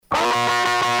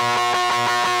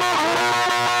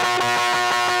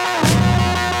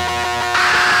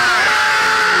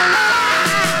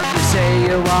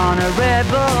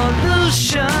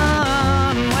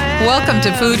Welcome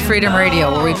to Food Freedom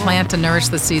Radio, where we plant and nourish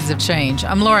the seeds of change.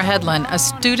 I'm Laura Hedlund, a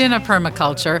student of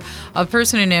permaculture, a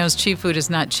person who knows cheap food is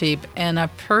not cheap, and a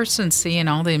person seeing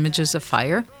all the images of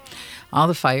fire, all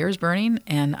the fires burning.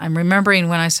 And I'm remembering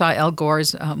when I saw Al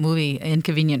Gore's movie,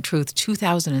 Inconvenient Truth,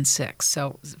 2006,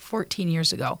 so 14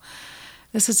 years ago.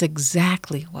 This is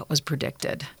exactly what was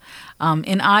predicted.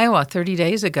 In Iowa, 30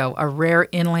 days ago, a rare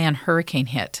inland hurricane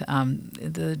hit.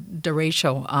 The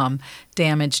derecho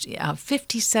damaged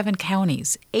 57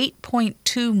 counties,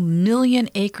 8.2 million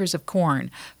acres of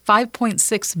corn,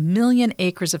 5.6 million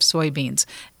acres of soybeans,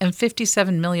 and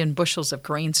 57 million bushels of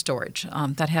grain storage.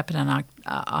 That happened on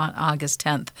August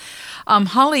 10th.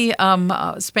 Holly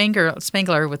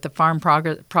Spangler with the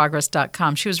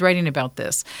farmprogress.com, she was writing about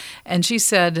this, and she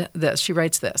said this. She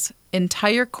writes this: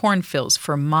 entire cornfields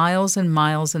for miles and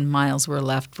miles and miles were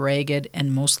left ragged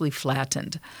and mostly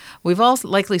flattened. We've all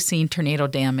likely seen tornado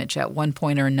damage at one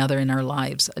point or another in our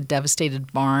lives, a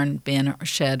devastated barn, bin,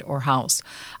 shed, or house.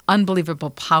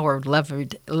 Unbelievable power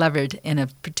levered in a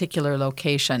particular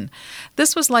location.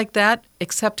 This was like that,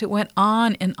 except it went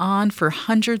on and on for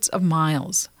hundreds of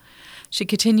miles. She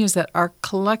continues that our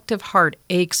collective heart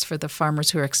aches for the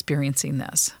farmers who are experiencing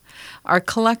this. Our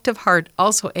collective heart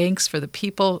also aches for the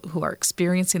people who are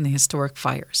experiencing the historic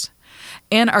fires.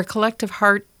 And our collective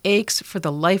heart aches for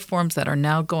the life forms that are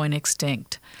now going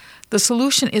extinct. The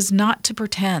solution is not to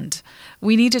pretend.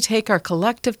 We need to take our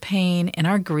collective pain and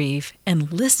our grief and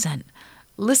listen.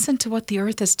 Listen to what the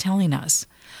earth is telling us.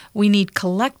 We need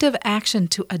collective action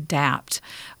to adapt.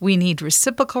 We need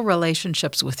reciprocal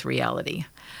relationships with reality.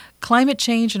 Climate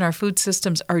change and our food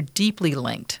systems are deeply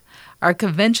linked. Our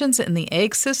conventions in the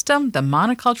egg system, the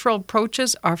monocultural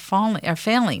approaches are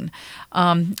failing.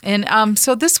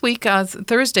 So this week,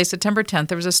 Thursday, September 10th,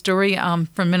 there was a story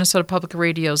from Minnesota Public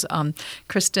Radio's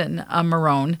Kristen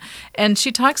Marone, and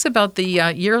she talks about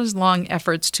the years-long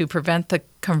efforts to prevent the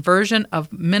conversion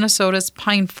of Minnesota's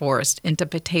pine forest into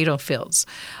potato fields.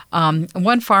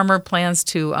 One farmer plans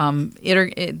to,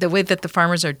 the way that the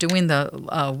farmers are doing the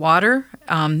water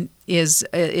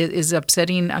is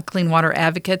upsetting clean water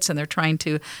advocates, and they're trying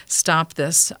to stop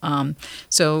this.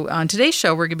 So on today's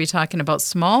show, we're going to be talking about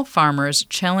small farmers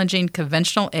challenging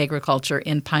conventional agriculture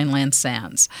in Pineland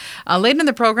Sands. Later in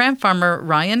the program, farmer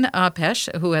Ryan Pesch,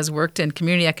 who has worked in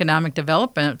community economic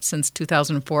development since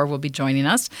 2004, will be joining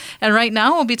us. And right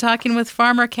now, we'll be talking with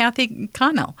farmer Kathy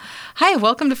Connell. Hi,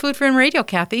 welcome to Food Freedom Radio,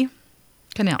 Kathy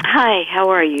Connell. Hi, how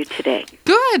are you today?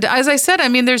 Good. As I said,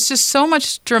 there's just so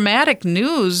much dramatic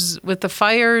news with the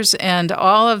fires and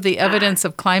all of the evidence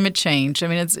of climate change.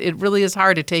 It really is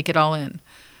hard to take it all in.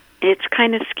 It's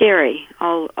kind of scary,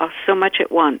 all so much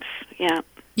at once. Yeah.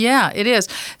 Yeah, it is.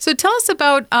 So tell us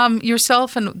about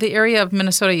yourself and the area of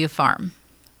Minnesota you farm.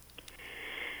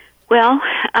 Well,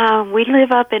 we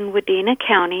live up in Wadena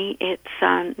County.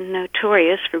 It's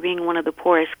notorious for being one of the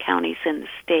poorest counties in the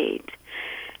state.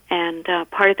 And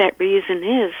part of that reason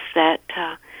is that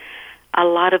a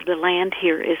lot of the land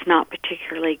here is not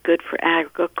particularly good for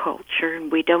agriculture, and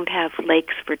we don't have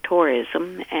lakes for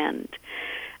tourism, and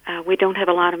we don't have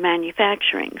a lot of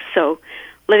manufacturing. So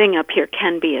living up here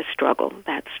can be a struggle,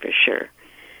 that's for sure.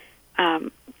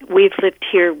 We've lived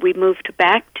here, we moved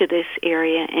back to this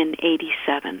area in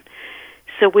 87.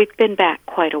 So we've been back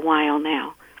quite a while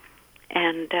now,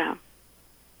 and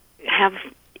have,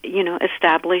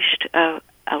 established a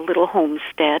little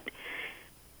homestead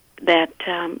that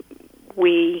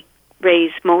we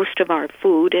raise most of our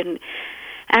food. And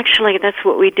actually, that's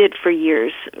what we did for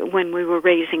years. When we were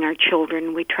raising our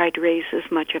children, we tried to raise as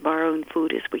much of our own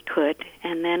food as we could.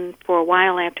 And then for a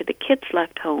while after the kids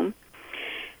left home,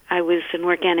 I was an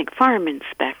organic farm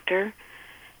inspector,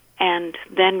 and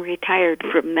then retired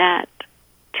from that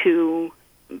to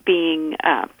being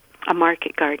a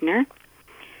market gardener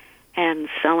and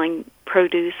selling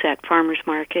produce at farmers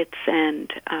markets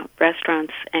and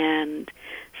restaurants and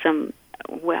some,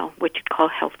 what you'd call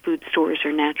health food stores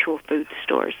or natural food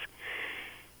stores.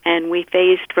 And we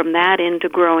phased from that into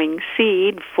growing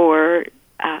seed for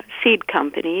seed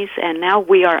companies, and now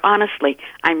we are, honestly,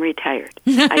 I'm retired.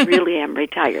 I really am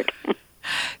retired.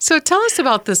 So tell us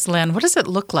about this land. What does it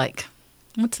look like?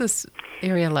 What's this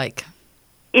area like?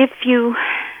 If you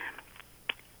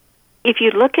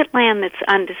look at land that's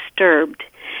undisturbed,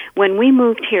 when we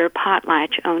moved here,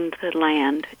 Potlatch owned the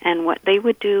land, and what they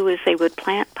would do is they would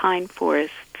plant pine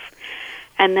forests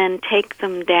and then take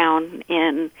them down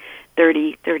in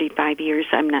 30, 35 years,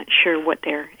 I'm not sure what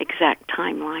their exact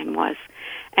timeline was,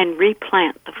 and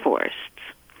replant the forests.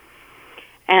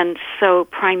 And so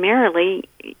primarily,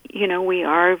 we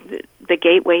are the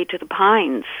gateway to the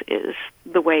pines is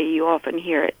the way you often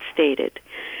hear it stated.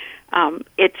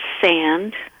 It's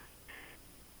sand.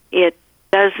 It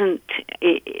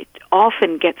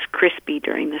often gets crispy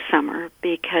during the summer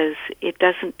because it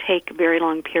doesn't take a very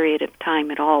long period of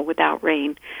time at all without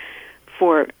rain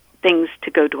for things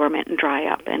to go dormant and dry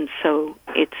up. And so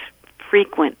it's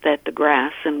frequent that the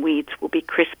grass and weeds will be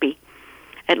crispy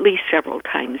at least several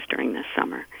times during the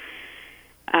summer.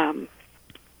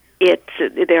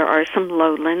 There are some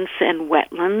lowlands and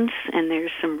wetlands, and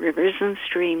there's some rivers and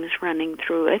streams running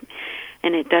through it,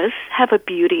 and it does have a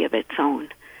beauty of its own.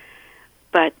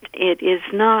 But it is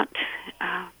not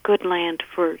good land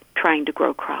for trying to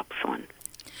grow crops on.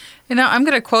 You know, I'm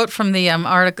going to quote from the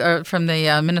article from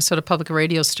the Minnesota Public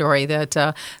Radio story that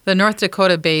the North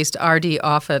Dakota-based R.D.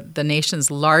 Offutt, the nation's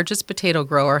largest potato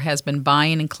grower, has been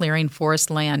buying and clearing forest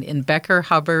land in Becker,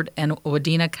 Hubbard, and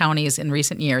Wadena counties in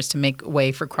recent years to make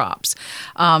way for crops.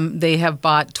 They have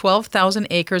bought 12,000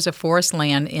 acres of forest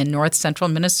land in north-central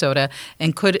Minnesota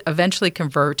and could eventually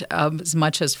convert as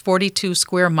much as 42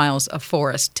 square miles of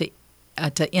forest to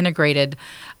integrated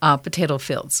potato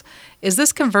fields. Is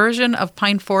this conversion of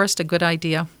pine forest a good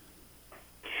idea?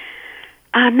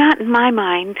 Not in my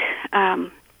mind.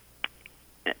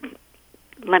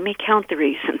 Let me count the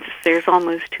reasons. There's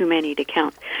almost too many to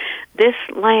count. This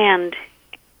land,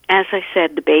 as I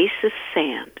said, the base is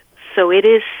sand. So it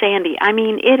is sandy. I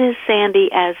mean, it is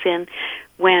sandy as in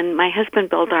when my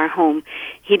husband built our home,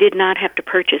 he did not have to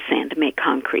purchase sand to make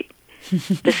concrete.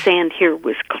 The sand here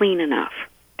was clean enough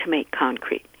to make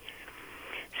concrete.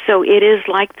 So it is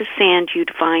like the sand you'd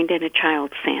find in a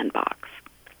child's sandbox.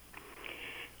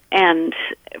 And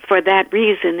for that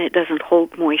reason, it doesn't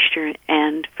hold moisture,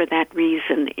 and for that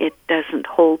reason, it doesn't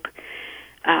hold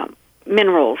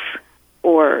minerals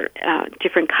or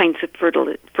different kinds of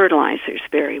fertilizers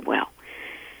very well.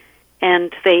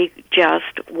 And they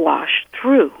just wash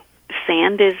through.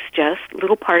 Sand is just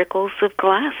little particles of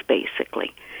glass,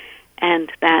 basically.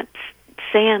 And that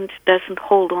sand doesn't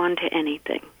hold on to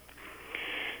anything.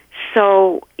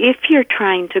 So if you're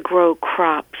trying to grow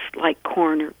crops like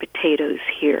corn or potatoes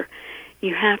here,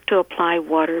 you have to apply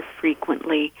water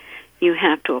frequently. You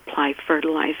have to apply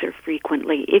fertilizer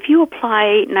frequently. If you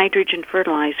apply nitrogen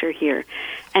fertilizer here,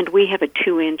 and we have a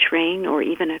 2-inch rain or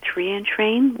even a 3-inch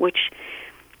rain, which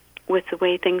with the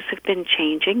way things have been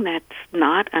changing, that's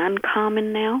not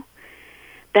uncommon now,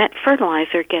 that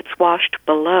fertilizer gets washed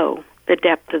below the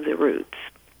depth of the roots.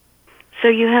 So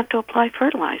you have to apply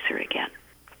fertilizer again.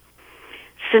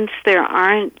 Since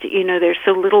there's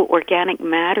so little organic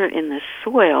matter in the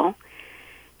soil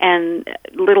and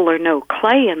little or no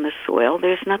clay in the soil,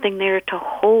 there's nothing there to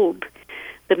hold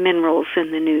the minerals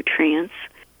and the nutrients.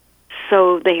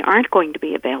 So they aren't going to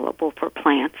be available for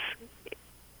plants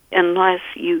unless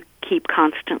you keep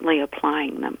constantly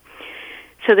applying them.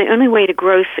 So the only way to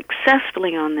grow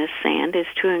successfully on this sand is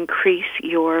to increase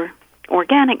your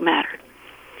organic matter.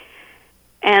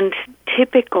 And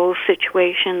typical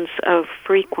situations of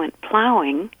frequent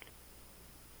plowing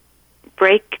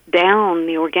break down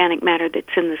the organic matter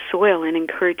that's in the soil and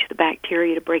encourage the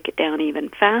bacteria to break it down even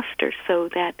faster so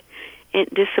that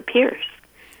it disappears.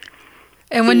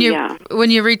 And when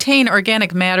you retain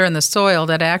organic matter in the soil,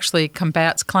 that actually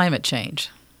combats climate change.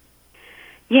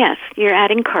 Yes, you're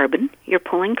adding carbon. You're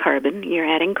pulling carbon. You're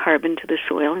adding carbon to the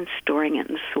soil and storing it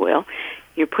in the soil.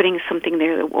 You're putting something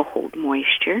there that will hold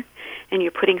moisture, and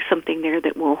you're putting something there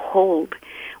that will hold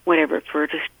whatever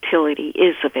fertility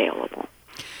is available.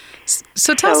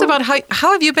 So tell us about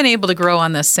how have you been able to grow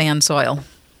on this sand soil,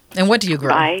 and what do you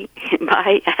grow? By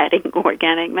adding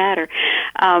organic matter.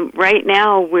 Right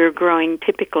now, we're growing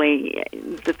typically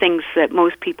the things that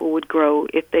most people would grow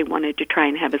if they wanted to try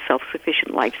and have a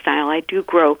self-sufficient lifestyle. I do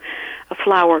grow a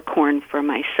flour corn for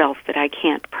myself that I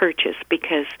can't purchase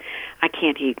because I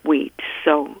can't eat wheat,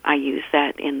 so I use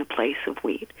that in the place of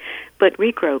wheat. But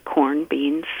we grow corn,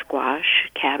 beans, squash,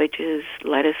 cabbages,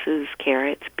 lettuces,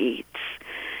 carrots, beets,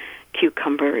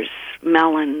 cucumbers,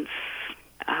 melons,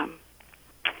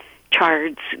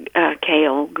 chards,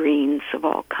 kale, greens of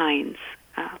all kinds.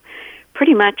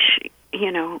 Pretty much,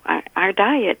 our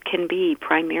diet can be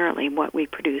primarily what we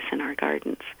produce in our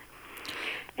gardens.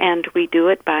 And we do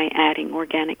it by adding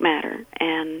organic matter.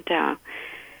 And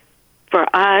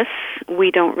for us,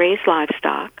 we don't raise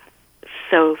livestock.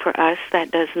 So for us,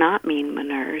 that does not mean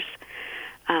manures.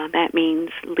 That means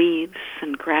leaves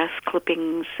and grass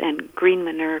clippings and green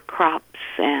manure crops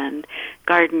and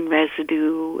garden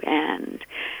residue and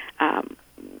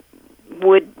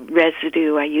wood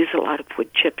residue. I use a lot of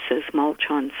wood chips as mulch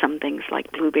on some things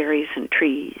like blueberries and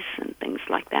trees and things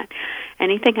like that.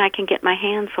 Anything I can get my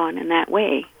hands on in that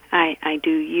way, I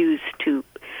do use to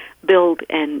build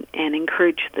and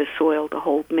encourage the soil to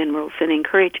hold minerals and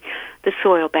encourage the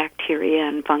soil bacteria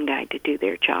and fungi to do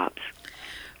their jobs.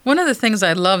 One of the things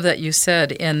I love that you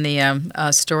said in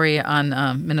the story on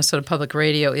Minnesota Public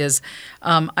Radio is,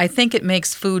 I think it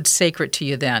makes food sacred to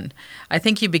you then. I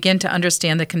think you begin to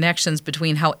understand the connections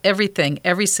between how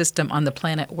every system on the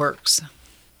planet works.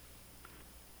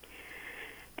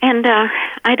 And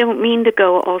I don't mean to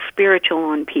go all spiritual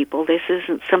on people. This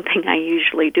isn't something I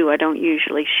usually do. I don't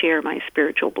usually share my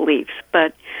spiritual beliefs.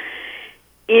 But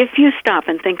if you stop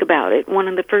and think about it, one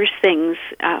of the first things,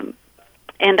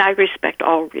 and I respect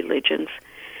all religions,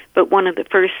 but one of the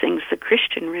first things the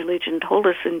Christian religion told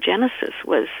us in Genesis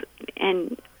was,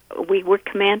 and we were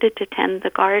commanded to tend the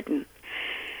garden.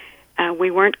 We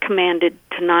weren't commanded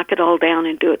to knock it all down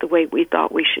and do it the way we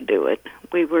thought we should do it.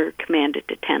 We were commanded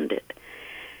to tend it.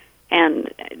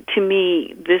 And to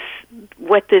me,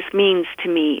 what this means to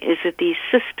me is that these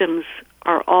systems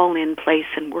are all in place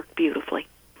and work beautifully.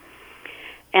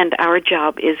 And our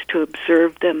job is to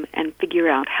observe them and figure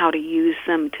out how to use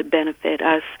them to benefit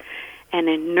us and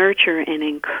then nurture and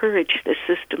encourage the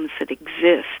systems that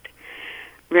exist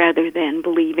rather than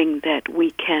believing that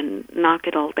we can knock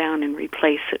it all down and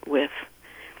replace it with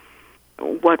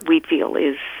what we feel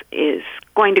is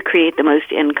going to create the most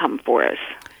income for us.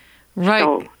 Right.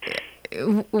 So,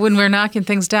 when we're knocking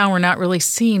things down, we're not really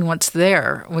seeing what's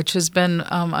there, which has been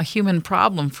a human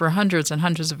problem for hundreds and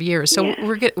hundreds of years. So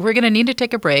yes. we're going to need to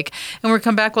take a break. And when we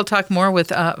come back, we'll talk more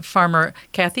with farmer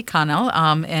Kathy Connell,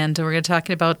 and we're going to talk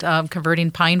about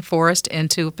converting pine forest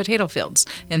into potato fields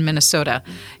in Minnesota.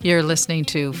 You're listening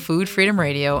to Food Freedom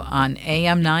Radio on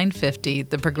AM 950,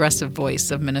 the progressive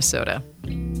voice of Minnesota.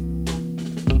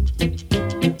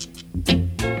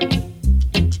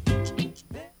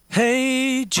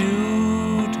 Hey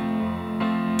Jude,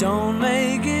 don't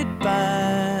make it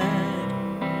bad.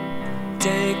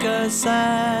 Take a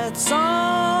sad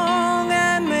song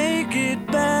and make it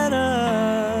better.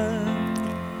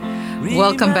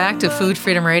 Welcome back to Food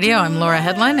Freedom Radio. I'm Laura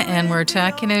Hedlund, and we're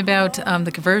talking about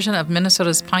the conversion of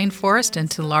Minnesota's pine forest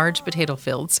into large potato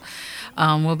fields.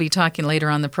 We'll be talking later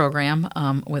on the program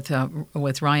with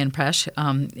Ryan Pesch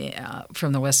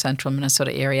from the West Central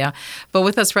Minnesota area. But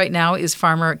with us right now is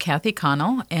farmer Kathy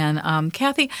Connell. And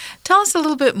Kathy, tell us a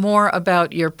little bit more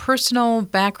about your personal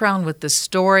background with this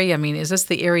story. I mean, is this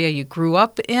the area you grew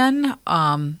up in?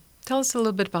 Tell us a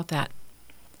little bit about that.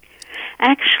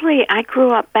 Actually, I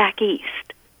grew up back east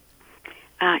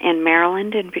in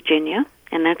Maryland and Virginia,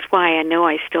 and that's why I know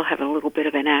I still have a little bit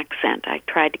of an accent. I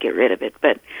tried to get rid of it,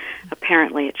 but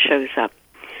apparently it shows up.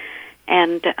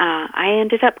 And I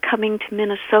ended up coming to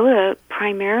Minnesota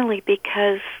primarily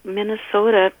because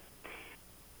Minnesota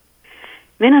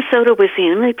was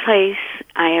the only place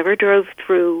I ever drove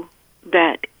through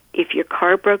that if your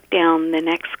car broke down, the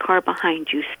next car behind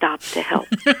you stopped to help.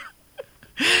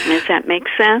 Does that make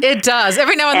sense? It does.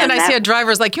 Every now and then I see a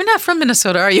driver's like, "You're not from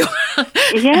Minnesota, are you?"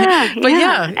 Yeah.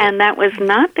 Yeah. And that was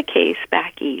not the case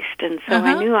back east. And so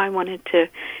I knew I wanted to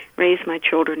raise my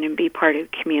children and be part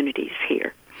of communities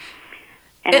here.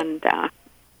 And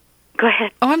go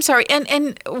ahead. Oh, I'm sorry.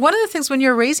 And one of the things when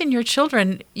you're raising your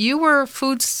children, you were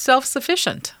food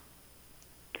self-sufficient.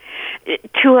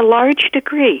 To a large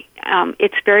degree.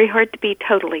 It's very hard to be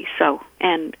totally so.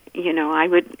 And, I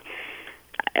would...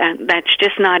 that's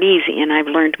just not easy, and I've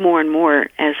learned more and more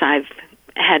as I've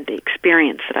had the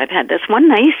experience that I've had. That's one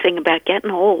nice thing about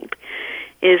getting old,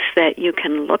 is that you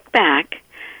can look back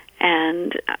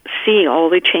and see all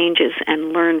the changes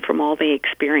and learn from all the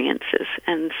experiences.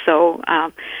 And so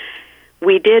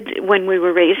we did, when we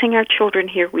were raising our children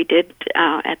here, we did,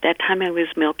 at that time I was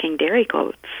milking dairy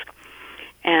goats.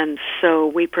 And so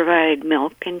we provided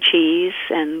milk and cheese,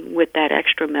 and with that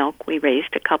extra milk we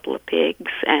raised a couple of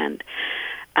pigs and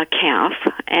a calf,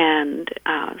 and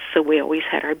so we always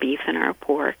had our beef and our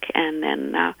pork, and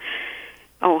then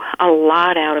a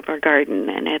lot out of our garden.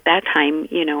 And at that time,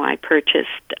 I purchased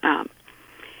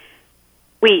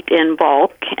wheat in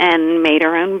bulk and made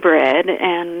our own bread,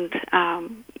 and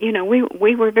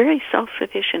we were very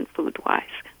self-sufficient food-wise.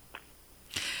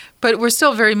 But we're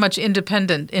still very much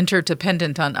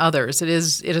interdependent on others. It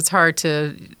is hard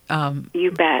to...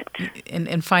 you bet.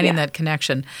 In finding that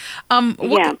connection.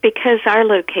 Because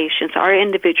our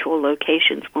individual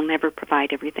locations will never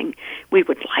provide everything we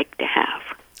would like to have,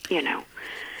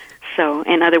 So,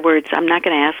 in other words, I'm not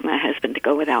going to ask my husband to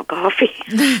go without coffee.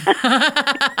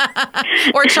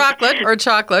 or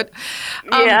chocolate.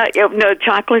 No,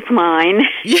 chocolate's mine.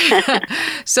 Yeah.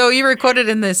 So you were quoted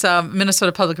in this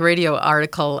Minnesota Public Radio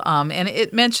article, and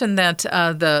it mentioned that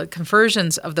the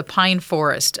conversions of the pine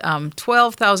forest,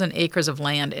 12,000 acres of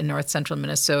land in north central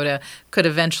Minnesota, could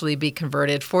eventually be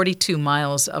converted, 42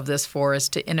 miles of this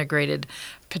forest, to integrated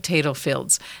potato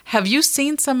fields. Have you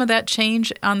seen some of that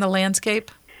change on the landscape?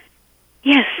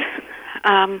 Yes.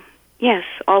 Yes,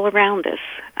 all around us.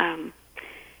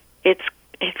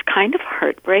 It's kind of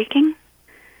heartbreaking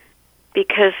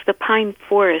because the pine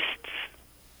forests,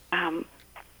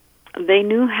 they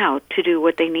knew how to do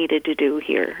what they needed to do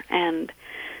here. And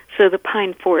so the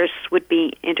pine forests would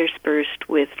be interspersed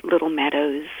with little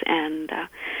meadows, and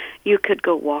you could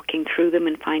go walking through them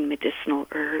and find medicinal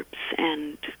herbs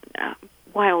and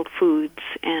wild foods,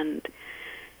 and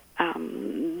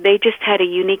they just had a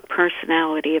unique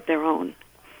personality of their own.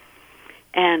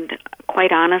 And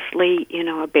quite honestly,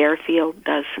 a bare field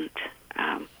doesn't.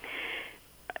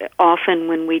 Often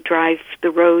when we drive the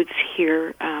roads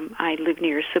here, I live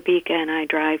near Sabika, and I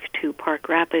drive to Park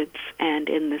Rapids, and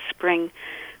in the spring,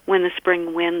 when the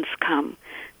spring winds come,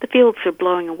 the fields are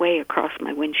blowing away across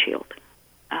my windshield.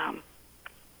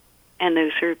 And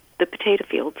those are the potato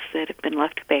fields that have been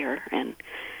left bare, and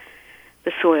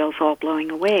the soil's all blowing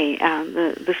away.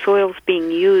 The soil's being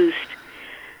used.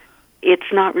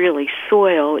 It's not really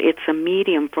soil, it's a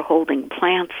medium for holding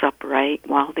plants upright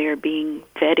while they're being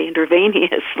fed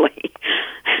intravenously.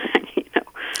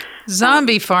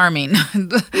 Zombie farming.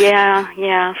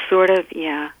 Yeah, sort of,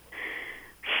 yeah.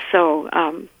 So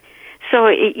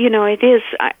it is.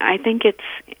 I think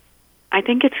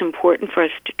it's important for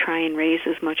us to try and raise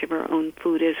as much of our own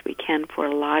food as we can for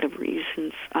a lot of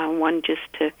reasons. One, just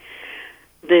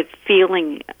the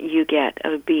feeling you get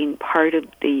of being part of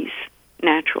these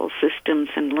natural systems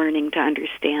and learning to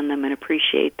understand them and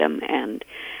appreciate them and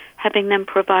having them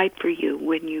provide for you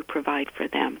when you provide for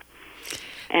them.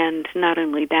 And not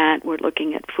only that, we're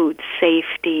looking at food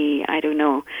safety. I don't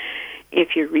know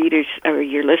if your readers or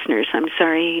your listeners,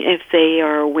 if they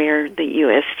are aware the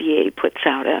USDA puts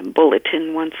out a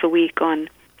bulletin once a week on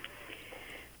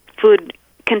food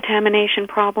contamination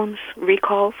problems,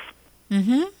 recalls.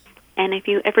 Mm-hmm. And if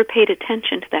you ever paid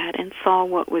attention to that and saw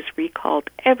what was recalled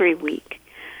every week,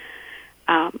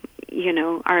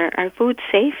 our food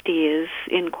safety is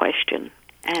in question,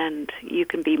 and you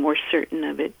can be more certain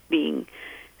of it being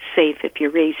safe if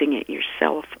you're raising it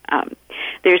yourself.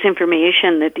 There's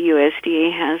information that the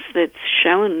USDA has that's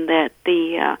shown that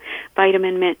the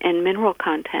vitamin and mineral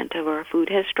content of our food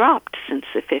has dropped since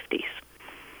the 50s.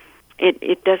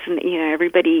 It doesn't,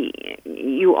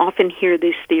 you often hear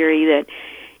this theory that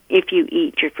if you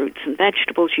eat your fruits and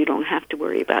vegetables, you don't have to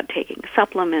worry about taking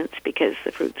supplements because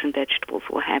the fruits and vegetables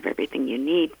will have everything you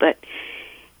need. But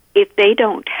if they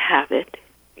don't have it,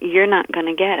 you're not going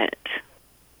to get it.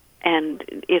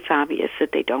 And it's obvious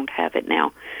that they don't have it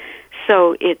now.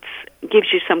 So it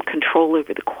gives you some control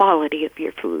over the quality of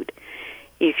your food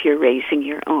if you're raising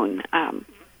your own.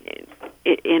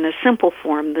 In a simple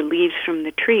form, the leaves from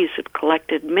the trees have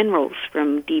collected minerals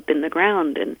from deep in the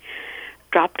ground and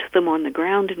dropped them on the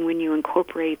ground, and when you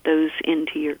incorporate those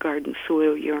into your garden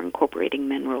soil, you're incorporating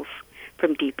minerals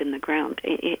from deep in the ground.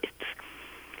 It's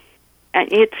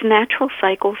natural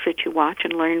cycles that you watch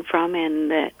and learn from,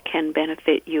 and that can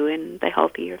benefit you and the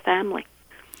health of your family.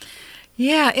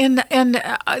 Yeah, and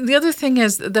the other thing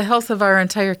is the health of our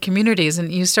entire communities.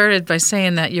 And you started by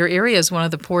saying that your area is one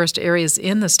of the poorest areas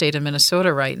in the state of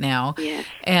Minnesota right now. Yes.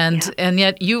 And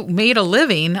yet you made a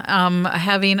living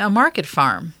having a market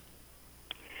farm.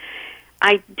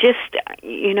 I just,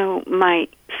 my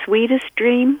sweetest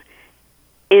dream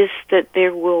is that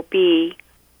there will be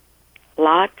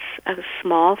lots of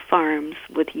small farms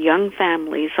with young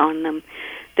families on them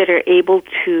that are able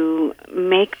to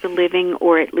make the living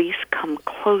or at least come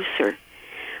closer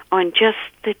on just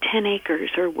the 10 acres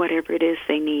or whatever it is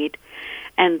they need.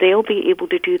 And they'll be able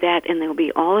to do that, and they'll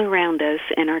be all around us,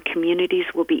 and our communities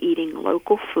will be eating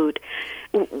local food.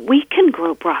 We can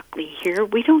grow broccoli here.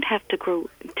 We don't have to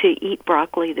eat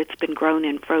broccoli that's been grown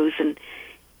and frozen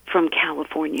from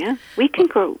California. We can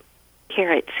grow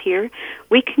carrots here.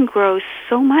 We can grow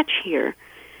so much here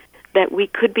that we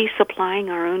could be supplying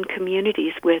our own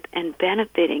communities with and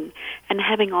benefiting and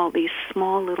having all these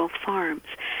small little farms.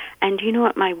 And do you know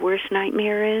what my worst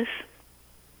nightmare is?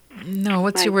 No,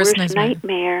 what's your worst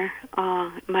nightmare?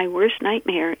 My worst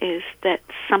nightmare is that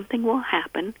something will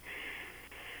happen.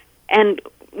 And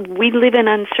we live in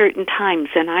uncertain times,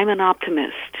 and I'm an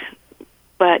optimist,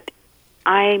 but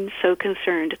I'm so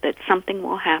concerned that something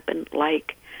will happen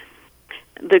like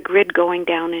the grid going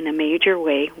down in a major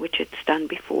way, which it's done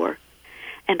before,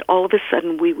 and all of a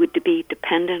sudden we would be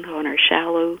dependent on our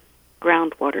shallow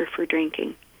groundwater for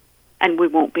drinking, and we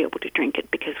won't be able to drink it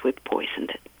because we've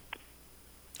poisoned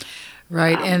it.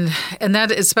 Right, and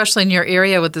that, especially in your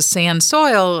area with the sand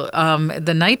soil,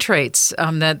 the nitrates,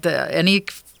 any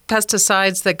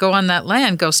pesticides that go on that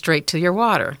land go straight to your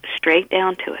water. Straight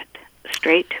down to it.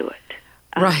 Straight to it.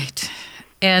 Right.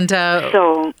 And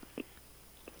so,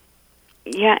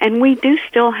 yeah, and we do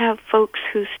still have folks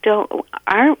who still,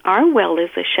 our well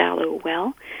is a shallow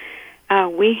well.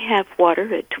 We have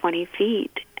water at 20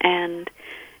 feet, and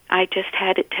I just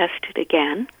had it tested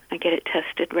again. I get it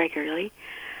tested regularly.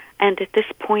 And at this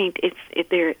point,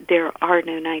 there are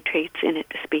no nitrates in it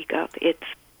to speak of.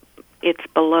 It's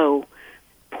below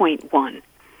 0.1.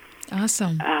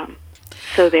 Awesome.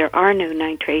 So there are no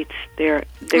nitrates. There's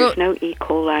no E.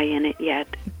 coli in it yet.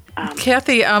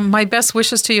 Kathy, my best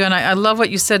wishes to you, and I love what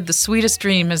you said. The sweetest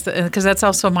dream is because that's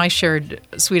also my shared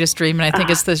sweetest dream, and I think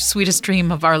it's the sweetest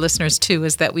dream of our listeners too.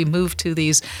 Is that we move to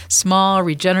these small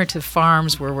regenerative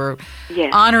farms where we're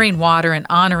honoring water and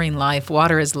honoring life.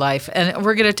 Water is life, and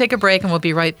we're going to take a break, and we'll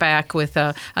be right back with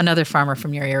another farmer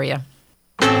from your area.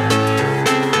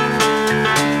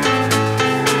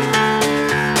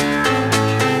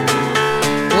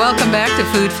 Welcome back to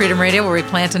Food Freedom Radio, where we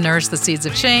plant and nourish the seeds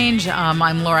of change.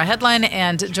 I'm Laura Hedlund,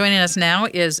 and joining us now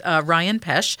is Ryan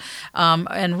Pesch.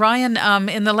 And Ryan,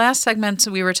 in the last segment,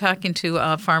 we were talking to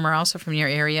a farmer also from your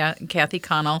area, Kathy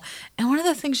Connell. And one of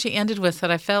the things she ended with that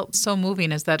I felt so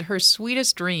moving is that her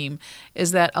sweetest dream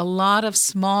is that a lot of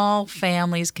small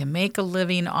families can make a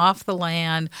living off the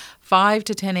land, 5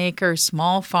 to 10 acre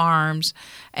small farms,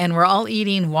 and we're all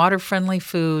eating water-friendly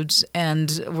foods,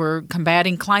 and we're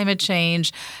combating climate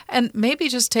change, and maybe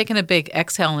just taking a big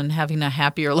exhale and having a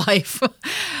happier life.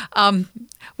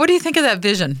 What do you think of that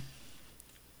vision?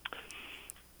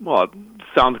 Well, it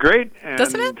sounds great. And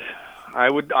doesn't it? I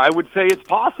would say it's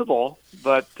possible,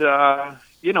 but,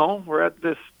 we're at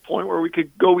this point where we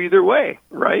could go either way,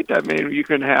 right? I mean, you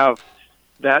can have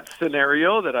that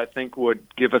scenario that I think would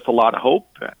give us a lot of hope.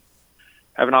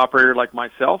 Have an operator like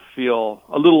myself feel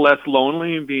a little less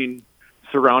lonely and being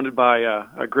surrounded by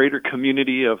a greater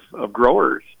community of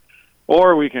growers.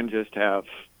 Or we can just have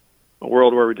a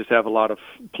world where we just have a lot of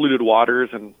polluted waters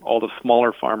and all the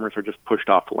smaller farmers are just pushed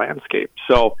off the landscape.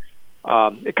 So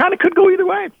it kind of could go either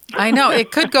way. I know,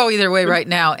 it could go either way right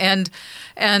now. And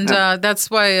that's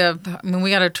why we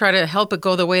got to try to help it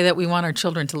go the way that we want our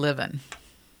children to live in.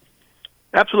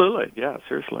 Absolutely. Yeah,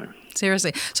 seriously.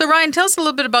 So, Ryan, tell us a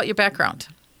little bit about your background.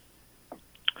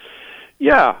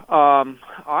 Yeah,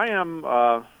 I am,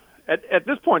 at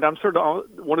this point, I'm sort of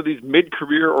one of these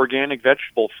mid-career organic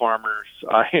vegetable farmers.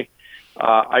 I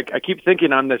keep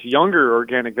thinking I'm this younger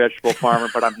organic vegetable farmer,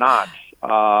 but I'm not.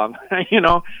 I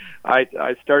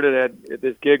started at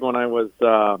this gig when I was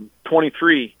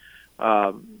 23,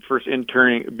 first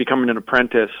becoming an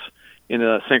apprentice in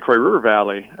the St. Croix River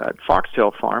Valley at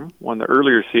Foxtail Farm, one of the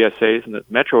earlier CSAs in the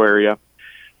metro area.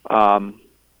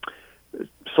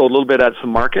 Sold a little bit at some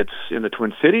markets in the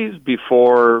Twin Cities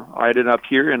before I ended up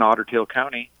here in Otter Tail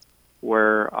County,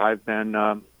 where I've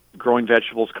been growing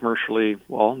vegetables commercially,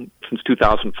 since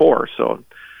 2004. So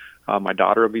my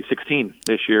daughter will be 16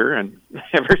 this year, and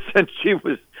ever since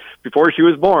before she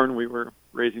was born, we were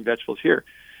raising vegetables here.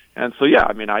 And so, yeah,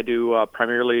 I mean, I do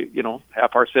primarily,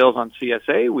 half our sales on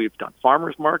CSA. We've done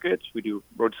farmers markets. We do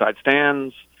roadside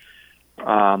stands.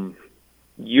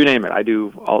 You name it. I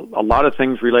do a lot of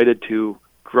things related to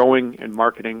growing and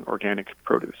marketing organic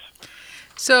produce.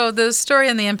 So the story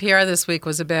in the NPR this week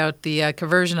was about the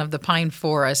conversion of the pine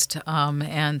forest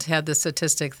and had the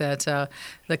statistic that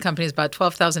the company has about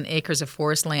 12,000 acres of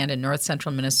forest land in north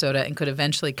central Minnesota and could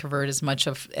eventually convert as much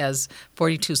as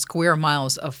 42 square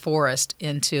miles of forest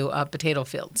into potato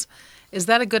fields. Is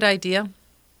that a good idea?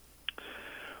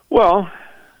 Well,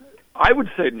 I would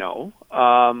say no.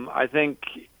 I think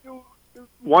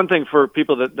one thing for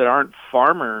people that aren't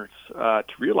farmers to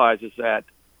realize is that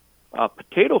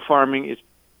potato farming is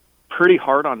pretty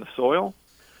hard on the soil,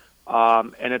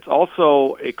 and it's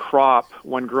also a crop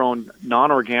when grown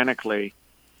non-organically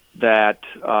that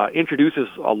introduces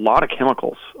a lot of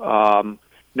chemicals.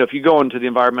 If you go into the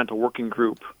environmental working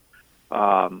group,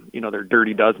 their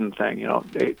dirty dozen thing,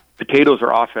 potatoes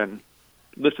are often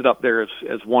listed up there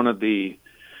as one of the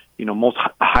most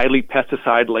highly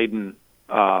pesticide-laden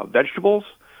vegetables,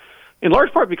 in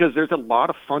large part because there's a lot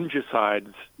of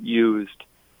fungicides used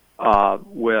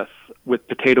with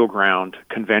potato ground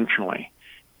conventionally.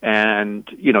 And,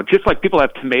 just like people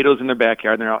have tomatoes in their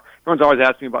backyard, everyone's always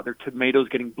asking about their tomatoes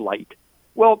getting blight.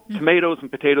 Well, tomatoes and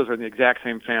potatoes are in the exact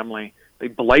same family. They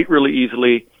blight really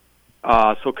easily.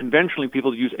 So conventionally,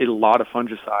 people use a lot of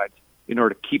fungicides in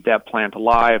order to keep that plant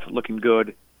alive, looking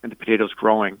good, and the potatoes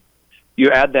growing.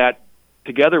 You add that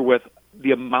together with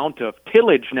the amount of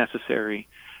tillage necessary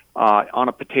on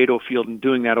a potato field and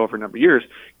doing that over a number of years,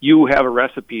 you have a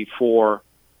recipe for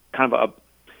kind of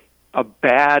a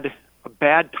bad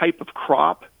type of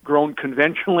crop grown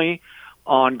conventionally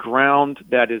on ground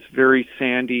that is very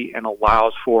sandy and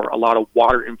allows for a lot of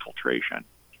water infiltration.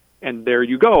 And there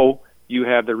you go. You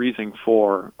have the reason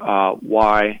for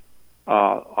why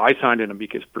I signed an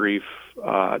amicus brief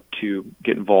to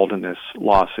get involved in this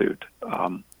lawsuit,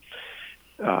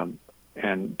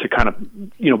 and to kind of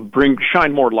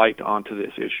shine more light onto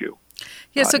this issue.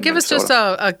 Yeah, so give us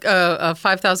Minnesota. just a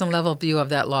 5,000 level view of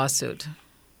that lawsuit.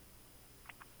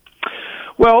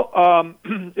 Well,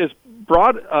 it's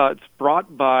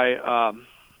brought by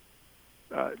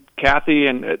Kathy,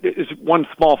 and it's one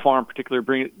small farm,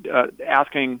 particularly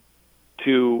asking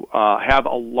to have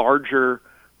a larger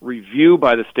review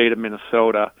by the state of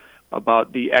Minnesota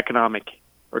about the economic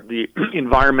or the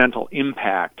environmental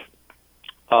impact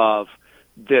of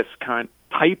this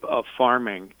type of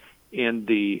farming in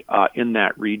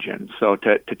that region. So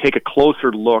to take a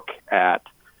closer look at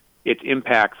its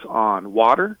impacts on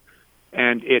water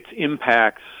and its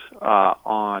impacts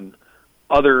on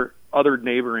other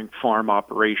neighboring farm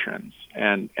operations,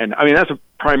 and I mean that's a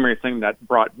primary thing that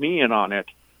brought me in on it.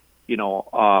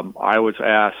 I was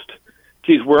asked,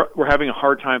 geez, we're having a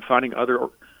hard time finding other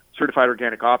certified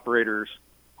organic operators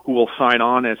who will sign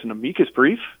on as an amicus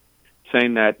brief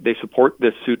saying that they support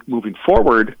this suit moving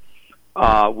forward.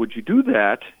 Would you do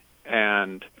that?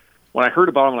 And when I heard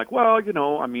about it, I'm like, well,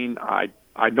 I mean,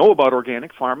 I know about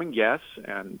organic farming, yes,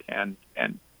 and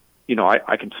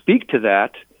I can speak to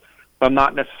that. But I'm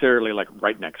not necessarily like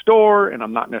right next door, and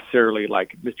I'm not necessarily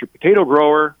like Mr. Potato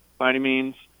Grower by any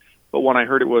means. But when I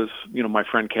heard it was, my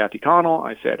friend Kathy Connell,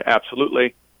 I said,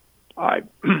 absolutely, I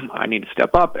need to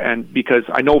step up. And because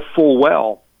I know full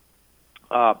well,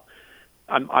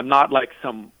 I'm not like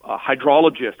some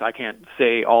hydrologist. I can't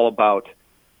say all about,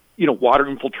 water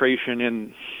infiltration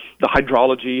in the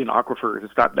hydrology and aquifers.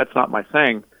 That's not my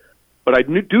thing. But I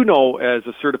do know as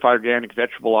a certified organic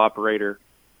vegetable operator,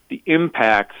 the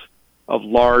impacts of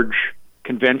large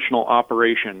conventional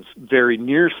operations very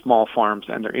near small farms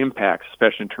and their impacts,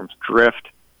 especially in terms of drift,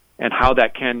 and how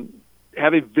that can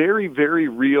have a very, very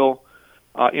real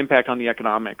impact on the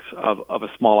economics of a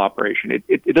small operation.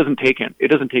 It doesn't take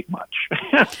much.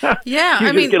 Yeah,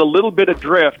 you just get a little bit of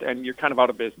drift, and you're kind of out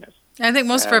of business. I think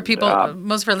most of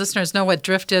our listeners know what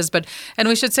drift is, and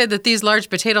we should say that these large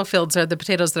potato fields are the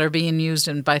potatoes that are being used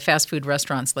by fast food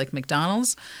restaurants like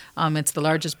McDonald's. It's the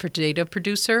largest potato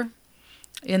producer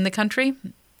in the country,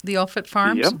 the Olfit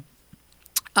Farms. Yep.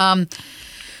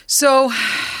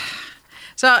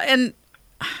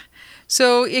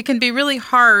 So it can be really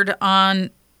hard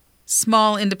on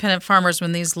small independent farmers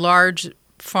when these large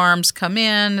farms come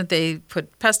in. They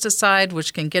put pesticide,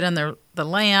 which can get in the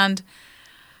land.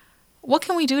 What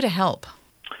can we do to help?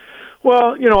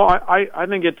 Well, I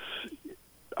think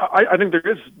I think there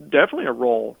is definitely a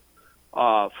role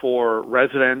for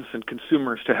residents and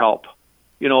consumers to help.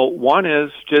 One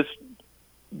is just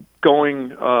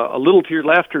going a little to your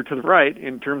left or to the right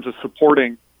in terms of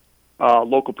supporting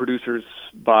local producers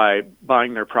by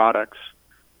buying their products,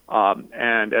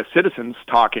 and as citizens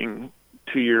talking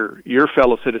to your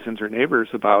fellow citizens or neighbors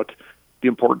about the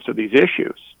importance of these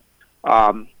issues.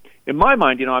 In my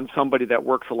mind, I'm somebody that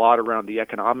works a lot around the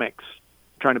economics,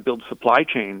 trying to build supply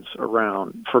chains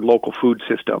for local food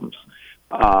systems.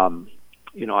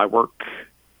 I work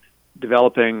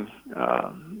developing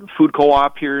food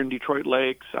co-op here in Detroit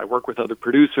Lakes. I work with other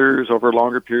producers over a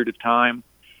longer period of time.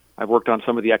 I've worked on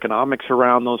some of the economics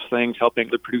around those things, helping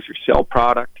the producers sell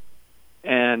product.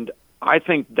 And I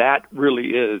think that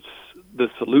really is the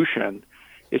solution,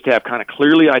 is to have kind of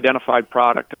clearly identified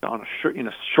product in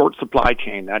a short supply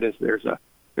chain. That is,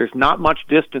 there's not much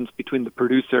distance between the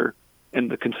producer and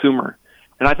the consumer.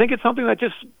 And I think it's something that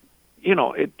just,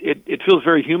 it feels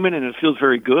very human and it feels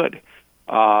very good.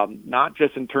 Not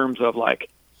just in terms of like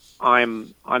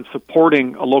I'm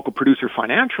supporting a local producer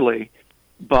financially,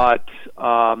 but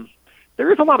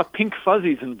there is a lot of pink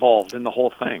fuzzies involved in the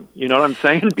whole thing. You know what I'm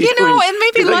saying? And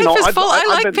maybe life is full. I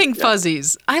like pink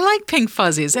fuzzies. I like pink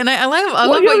fuzzies, and I love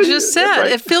what you just said.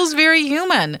 Right. It feels very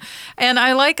human, and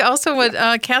I like also what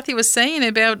Kathy was saying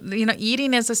about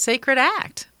eating as a sacred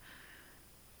act.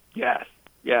 Yes,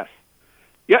 yeah,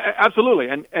 absolutely,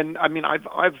 and I mean I've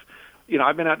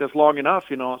been at this long enough.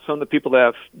 Some of the people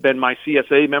that have been my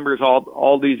CSA members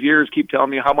all these years keep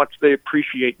telling me how much they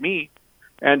appreciate me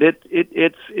And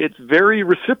it's very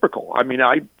reciprocal. I mean,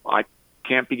 I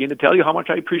can't begin to tell you how much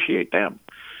I appreciate them,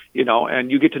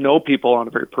 and you get to know people on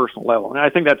a very personal level. And I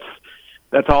think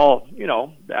that's all,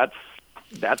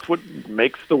 that's what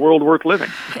makes the world worth living.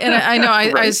 And I know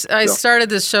right? I started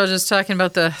this show just talking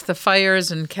about the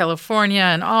fires in California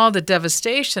and all the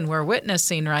devastation we're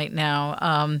witnessing right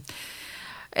now.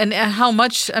 And how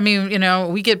much,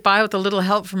 we get by with a little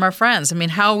help from our friends. I mean,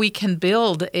 how we can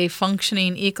build a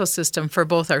functioning ecosystem for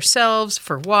both ourselves,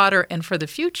 for water, and for the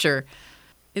future.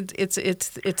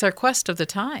 It's our quest of the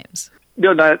times.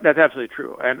 No, that's absolutely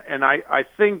true. And I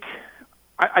think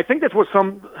that's what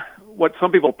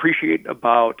some people appreciate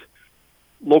about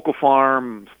local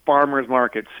farms, farmers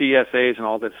markets, CSAs, and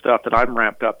all this stuff that I'm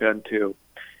wrapped up into.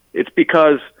 It's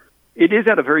because it is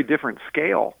at a very different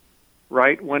scale.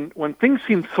 Right? When things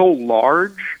seem so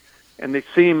large and they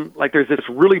seem like there's this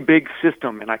really big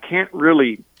system and I can't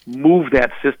really move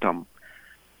that system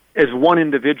as one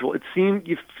individual, it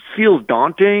feels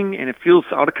daunting and it feels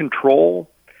out of control.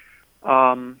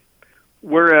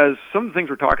 Whereas some of the things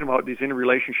we're talking about, these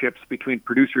interrelationships between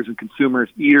producers and consumers,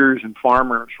 eaters and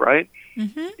farmers, right?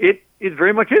 Mm-hmm. It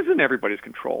very much is in everybody's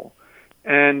control.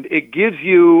 And it gives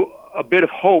you a bit of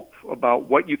hope about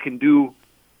what you can do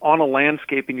on a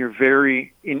landscape in your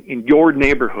in your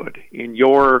neighborhood, in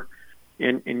your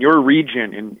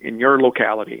region, in your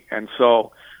locality. And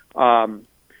so,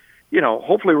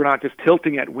 hopefully we're not just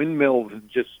tilting at windmills and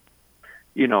just,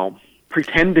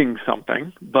 pretending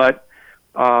something. But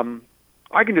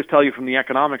I can just tell you from the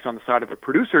economics on the side of a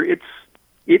producer, it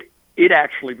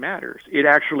actually matters. It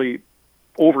actually,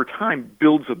 over time,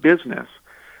 builds a business,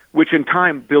 which in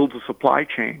time builds a supply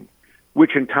chain,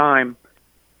 which in time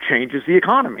changes the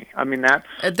economy. I mean,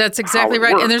 that's exactly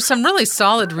right. Works. And there's some really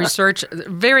solid research,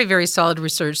 very, very solid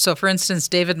research. So, for instance,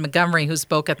 David Montgomery, who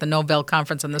spoke at the Nobel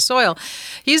Conference on the Soil,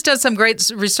 he's done some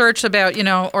great research about,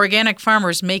 organic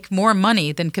farmers make more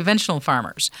money than conventional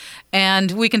farmers. And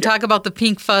we can talk about the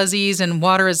pink fuzzies and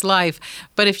water is life,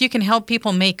 but if you can help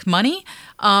people make money,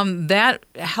 that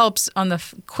helps on the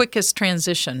quickest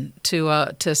transition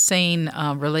to sane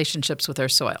relationships with our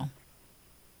soil.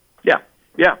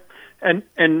 Yeah. And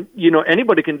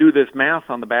anybody can do this math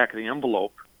on the back of the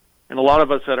envelope. And a lot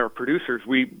of us that are producers,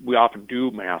 we often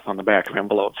do math on the back of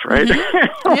envelopes, right?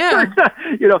 Mm-hmm.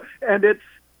 Yeah. And it's,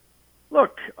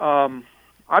 look,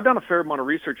 I've done a fair amount of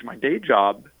research in my day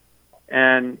job.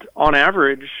 And on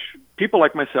average, people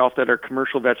like myself that are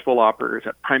commercial vegetable operators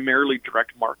at primarily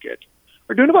direct market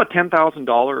are doing about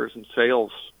 $10,000 in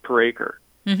sales per acre.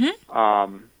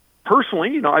 Mm-hmm.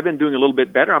 Personally, I've been doing a little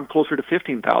bit better. I'm closer to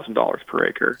 $15,000 per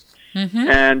acre. Mm-hmm.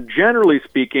 And generally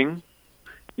speaking,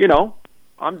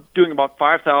 I'm doing about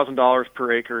 $5,000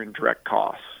 per acre in direct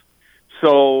costs.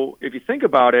 So if you think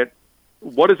about it,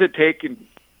 what does it take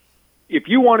if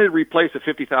you wanted to replace a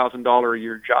 $50,000 a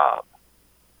year job,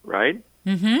 right?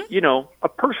 Mm-hmm. A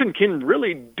person can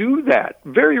really do that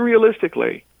very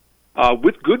realistically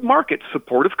with good markets,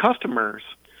 supportive customers,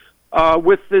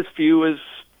 with as few as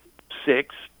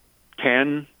 6,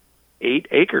 10, 8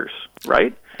 acres,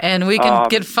 right? And we can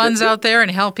get funds out there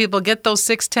and help people get those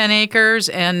 6, 10 acres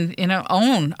and,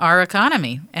 own our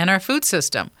economy and our food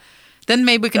system. Then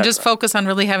maybe we can just focus on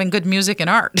really having good music and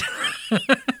art.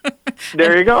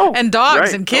 There you go. And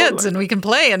dogs and kids, totally. And we can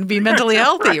play and be mentally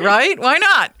healthy, right? Why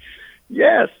not?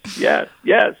 Yes.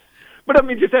 But I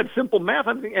mean, just that simple math,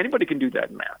 I think anybody can do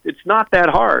that math. It's not that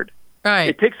hard. Right.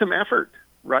 It takes some effort,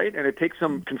 right? And it takes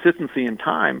some consistency and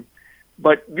time.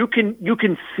 But you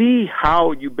can see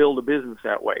how you build a business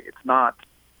that way. It's not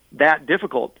that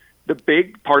difficult. The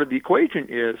big part of the equation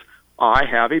is I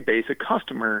have a base of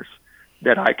customers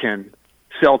that I can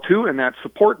sell to and that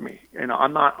support me. And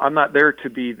I'm not there to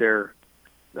be their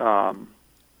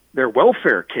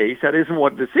welfare case. That isn't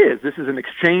what this is. This is an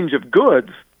exchange of goods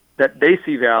that they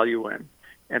see value in,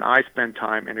 and I spend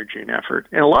time, energy, and effort,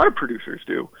 and a lot of producers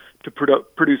do, to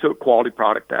produce a quality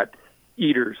product that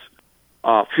eaters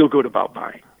feel good about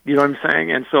buying. You know what I'm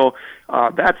saying? And so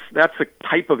that's the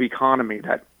type of economy,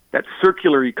 that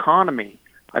circular economy,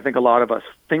 I think a lot of us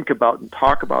think about and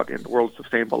talk about in the world of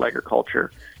sustainable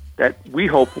agriculture, that we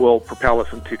hope will propel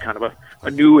us into kind of a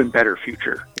new and better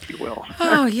future, if you will.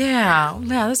 Oh, yeah.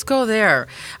 Let's go there.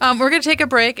 We're going to take a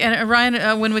break. And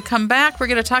Ryan, when we come back, we're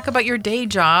going to talk about your day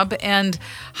job and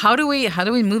how do we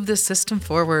move this system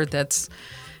forward that's,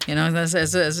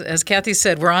 as Kathy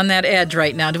said, we're on that edge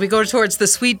right now. Do we go towards the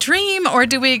sweet dream or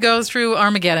do we go through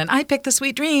Armageddon? I picked the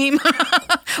sweet dream.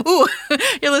 Ooh,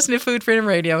 you're listening to Food Freedom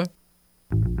Radio. I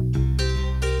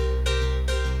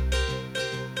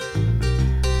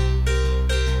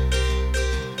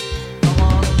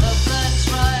want love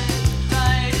that's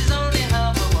right is only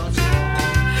half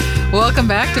Welcome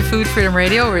back to Food Freedom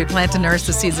Radio, where we plant and nourish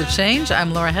the seeds of change.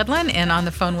 I'm Laura Headland, and on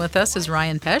the phone with us is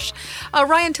Ryan Pesch.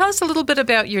 Ryan, tell us a little bit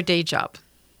about your day job.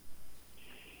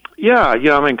 Yeah,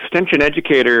 I'm an extension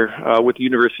educator with the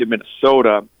University of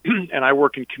Minnesota, and I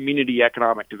work in community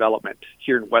economic development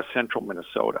here in west central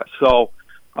Minnesota. So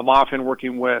I'm often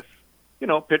working with,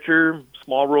 picture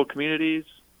small rural communities,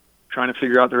 trying to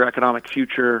figure out their economic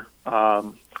future,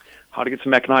 how to get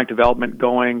some economic development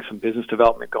going, some business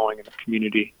development going in the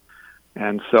community.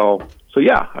 And so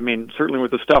yeah, I mean, certainly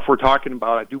with the stuff we're talking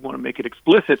about, I do want to make it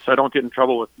explicit so I don't get in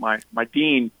trouble with my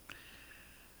dean.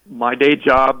 My day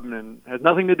job and has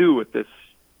nothing to do with this.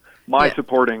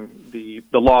 Supporting the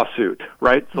lawsuit,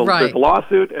 right? So there's a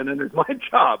lawsuit, and then there's my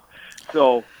job.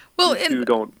 So two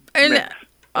don't mix.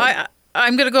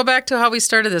 I'm going to go back to how we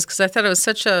started this because I thought it was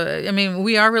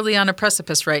we are really on a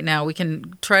precipice right now. We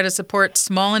can try to support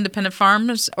small independent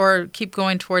farmers or keep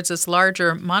going towards this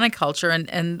larger monoculture.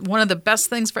 And one of the best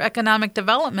things for economic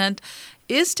development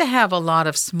is to have a lot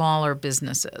of smaller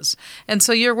businesses. And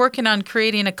so you're working on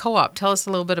creating a co-op. Tell us a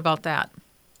little bit about that.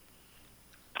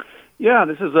 Yeah,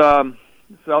 this is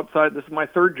outside. This is my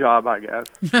third job, I guess.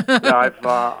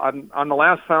 I'm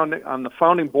the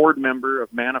founding board member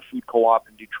of Manna Food Co-op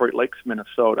in Detroit Lakes,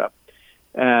 Minnesota,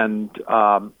 and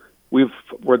we're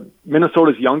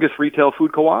Minnesota's youngest retail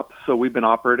food co-op. So we've been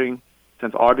operating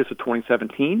since August of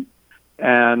 2017,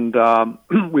 and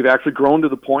we've actually grown to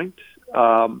the point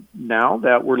now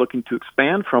that we're looking to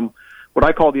expand from what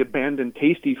I call the abandoned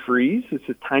Tasty Freeze. It's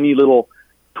a tiny little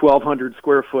 1,200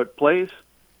 square foot place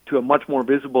to a much more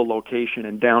visible location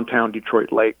in downtown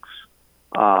Detroit Lakes.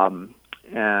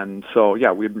 And so,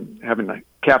 yeah, we've been having a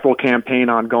capital campaign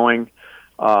ongoing.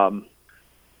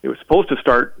 It was supposed to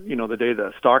start, the day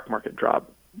the stock market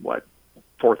dropped,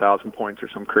 4,000 points or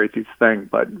some crazy thing.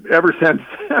 But ever since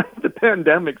the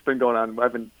pandemic's been going on,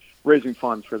 I've been raising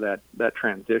funds for that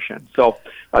transition. So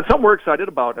something we're excited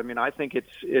about. I mean, I think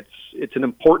it's an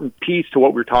important piece to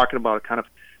what we're talking about, kind of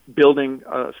building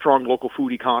a strong local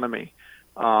food economy.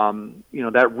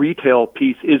 That retail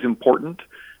piece is important,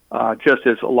 just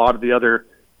as a lot of the other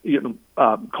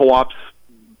co-ops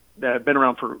that have been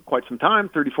around for quite some time,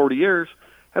 30, 40 years,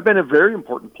 have been a very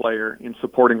important player in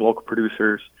supporting local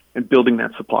producers and building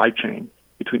that supply chain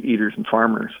between eaters and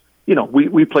farmers.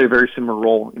 We play a very similar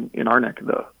role in our neck of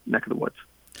the woods.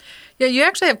 Yeah, you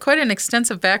actually have quite an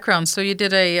extensive background. So you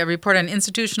did a report on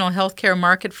institutional healthcare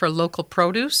market for local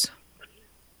produce.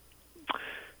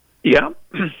 Yeah.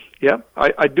 Yeah,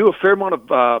 I do a fair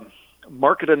amount of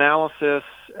market analysis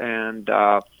and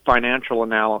financial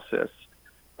analysis.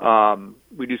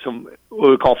 We do some what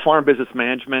we call farm business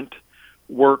management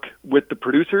work with the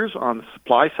producers on the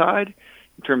supply side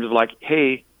in terms of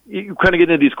hey, you kind of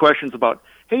get into these questions about,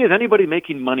 hey, is anybody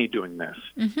making money doing this,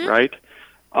 right?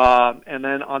 And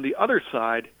then on the other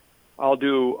side, I'll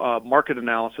do market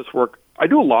analysis work. I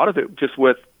do a lot of it just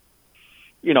with,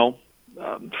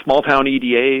 small town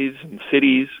EDAs and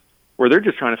cities where they're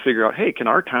just trying to figure out, hey, can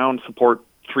our town support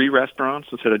 3 restaurants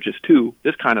instead of just 2,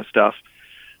 this kind of stuff.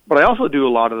 But I also do a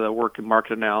lot of the work in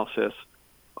market analysis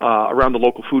around the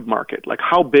local food market. Like,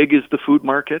 how big is the food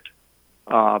market?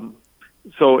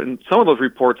 So in some of those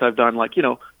reports I've done,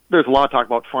 there's a lot of talk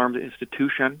about farm to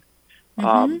institution.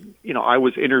 I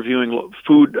was interviewing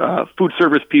food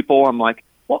service people. I'm like,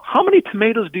 well, how many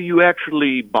tomatoes do you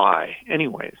actually buy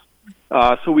anyways?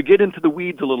 So we get into the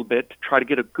weeds a little bit to try to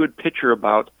get a good picture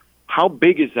about how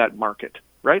big is that market,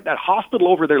 right? That hospital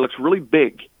over there looks really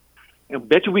big, and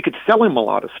bet you we could sell him a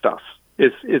lot of stuff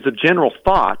is a general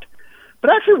thought.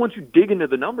 But actually, once you dig into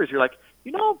the numbers, you're like,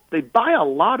 they buy a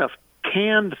lot of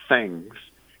canned things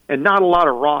and not a lot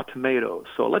of raw tomatoes.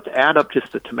 So let's add up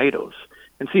just the tomatoes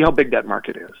and see how big that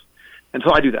market is. And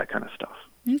so I do that kind of stuff.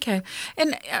 Okay.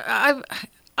 And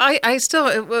I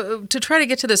still, to try to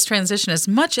get to this transition, as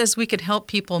much as we could help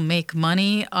people make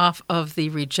money off of the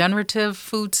regenerative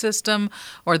food system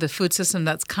or the food system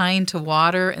that's kind to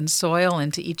water and soil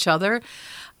and to each other,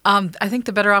 I think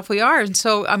the better off we are. And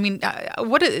so, and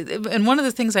one of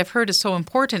the things I've heard is so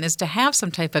important is to have some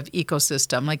type of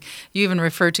ecosystem. Like you even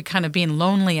referred to kind of being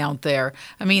lonely out there.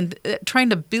 I mean,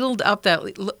 trying to build up that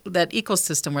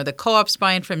ecosystem where the co-op's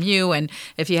buying from you, and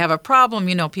if you have a problem,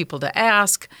 people to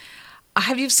ask.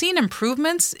 Have you seen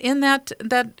improvements in that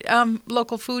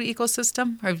local food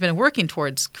ecosystem? Or have you been working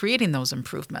towards creating those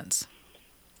improvements?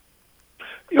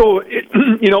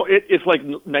 It's like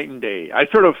night and day. I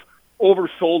sort of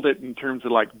oversold it in terms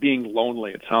of being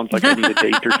lonely. It sounds like I need a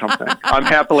date or something. I'm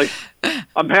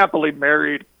happily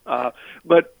married.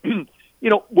 But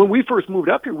when we first moved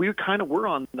up here, we kind of were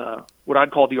on what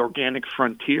I'd call the organic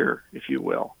frontier, if you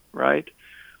will, right?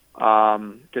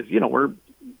 Because we're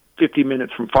 50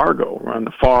 minutes from Fargo. We're on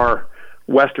the far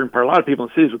western part. A lot of people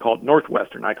in cities would call it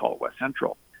northwestern. I call it west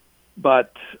central.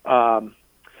 But I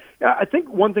think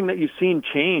one thing that you've seen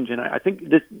change, and I think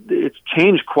it's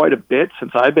changed quite a bit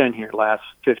since I've been here the last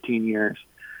 15 years.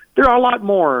 There are a lot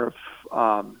more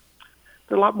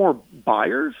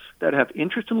buyers that have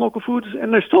interest in local foods,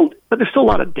 and there's still a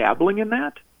lot of dabbling in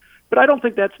that. But I don't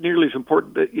think that's nearly as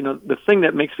important. The thing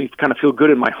that makes me kind of feel good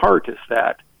in my heart is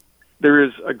that there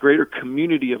is a greater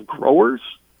community of growers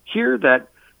here that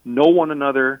know one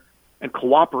another and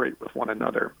cooperate with one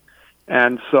another.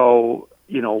 And so,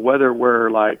 whether we're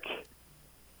we're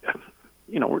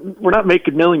not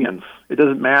making millions, it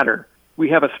doesn't matter. We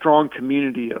have a strong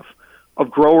community of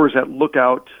growers that look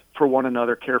out for one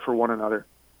another, care for one another.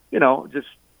 Just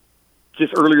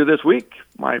earlier this week,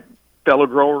 my fellow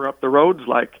grower up the road's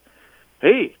like,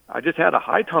 "Hey, I just had a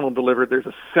high tunnel delivered. There's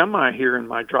a semi here in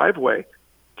my driveway.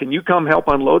 Can you come help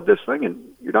unload this thing?" And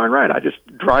you're darn right. I just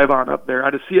drive on up there. I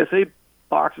had a CSA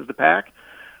boxes to pack,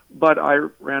 but I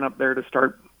ran up there to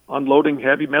start unloading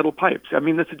heavy metal pipes. I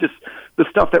mean, this is just the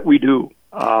stuff that we do.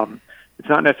 It's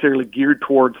not necessarily geared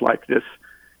towards like this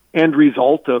end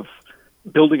result of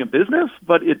building a business,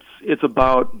 but it's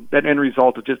about that end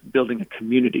result of just building a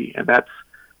community, and that's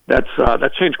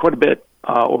changed quite a bit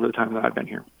over the time that I've been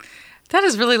here. That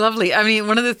is really lovely. I mean,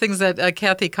 one of the things that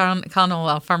Kathy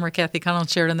Connell, farmer Kathy Connell,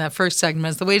 shared in that first segment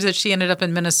is the ways that she ended up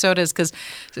in Minnesota is because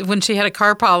when she had a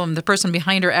car problem, the person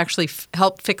behind her actually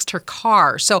helped fix her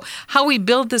car. So how we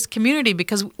build this community,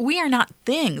 because we are not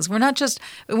things. We're not just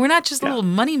little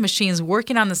money machines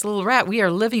working on this little rat. We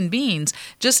are living beings.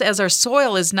 Just as our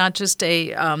soil is not just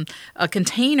a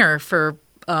container for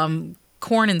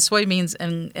corn and soybeans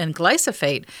and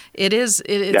glyphosate,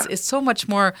 it's so much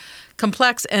more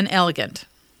complex and elegant.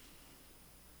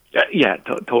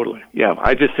 Totally. Yeah,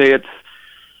 I just say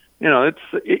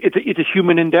it's a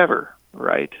human endeavor,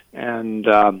 right? And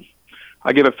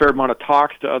I give a fair amount of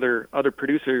talks to other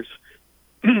producers,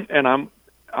 and I'm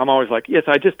always like, yes,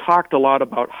 I just talked a lot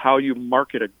about how you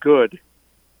market a good,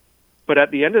 but at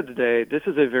the end of the day, this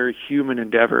is a very human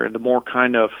endeavor, and the more you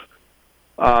kind of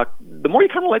let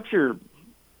your,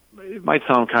 it might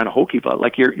sound kind of hokey, but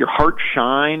like your heart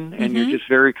shine, and you're just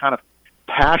very kind of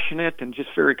passionate and just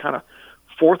very kind of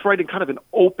forthright and kind of an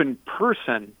open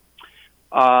person.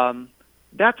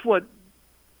 That's what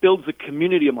builds a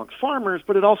community amongst farmers,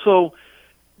 but it also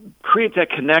creates that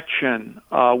connection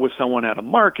with someone at a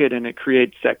market, and it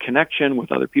creates that connection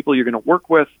with other people you're going to work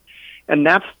with. And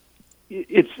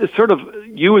it's sort of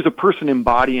you as a person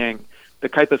embodying the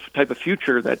type of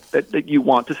future that you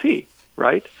want to see,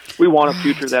 right? We want a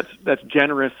future that's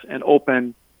generous and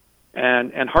open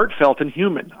and heartfelt and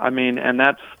human. I mean, and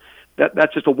that's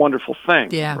just a wonderful thing,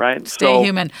 right? Stay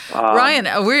human.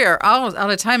 Ryan, we are all out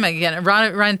of time again.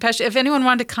 Ryan Pesch, if anyone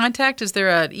wanted to contact, is there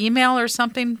an email or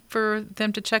something for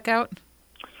them to check out?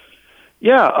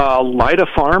 Yeah,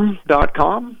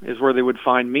 lightafarm.com is where they would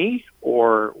find me,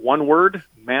 or one word,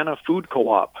 Manna Food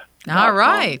Co-op. All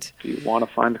right. If you want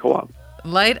to find the co-op.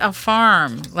 Light a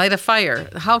farm, light a fire.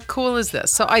 How cool is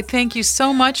this? So I thank you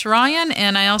so much, Ryan,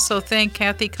 and I also thank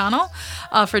Kathy Connell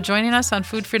for joining us on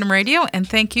Food Freedom Radio, and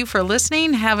thank you for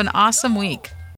listening. Have an awesome week.